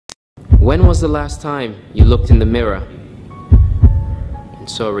When was the last time you looked in the mirror and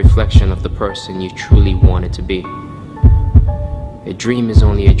saw a reflection of the person you truly wanted to be? A dream is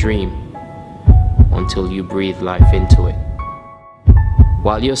only a dream until you breathe life into it.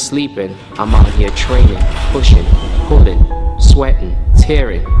 While you're sleeping, I'm out here training, pushing, pulling, sweating,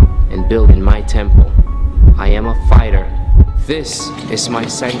 tearing, and building my temple. I am a fighter. This is my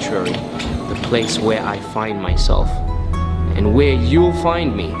sanctuary, the place where I find myself, and where you'll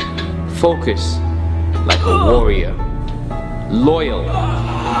find me. Focused like a warrior, loyal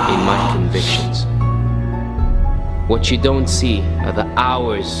in my convictions. What you don't see are the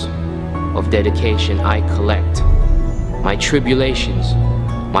hours of dedication I collect, my tribulations,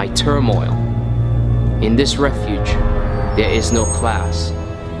 my turmoil. In this refuge, there is no class,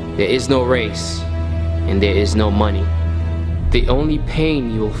 there is no race, and there is no money. The only pain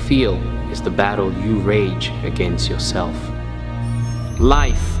you'll feel is the battle you rage against yourself.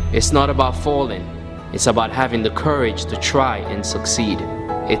 Life is not about falling, it's about having the courage to try and succeed.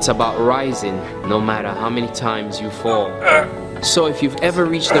 It's about rising no matter how many times you fall. So if you've ever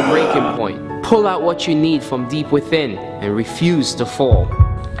reached the breaking point, pull out what you need from deep within and refuse to fall.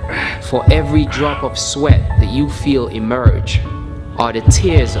 For every drop of sweat that you feel emerge are the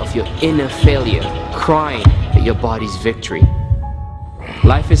tears of your inner failure crying at your body's victory.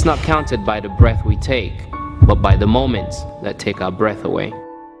 Life is not counted by the breath we take, but by the moments that take our breath away.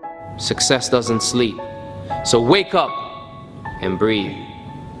 Success doesn't sleep, so wake up and breathe.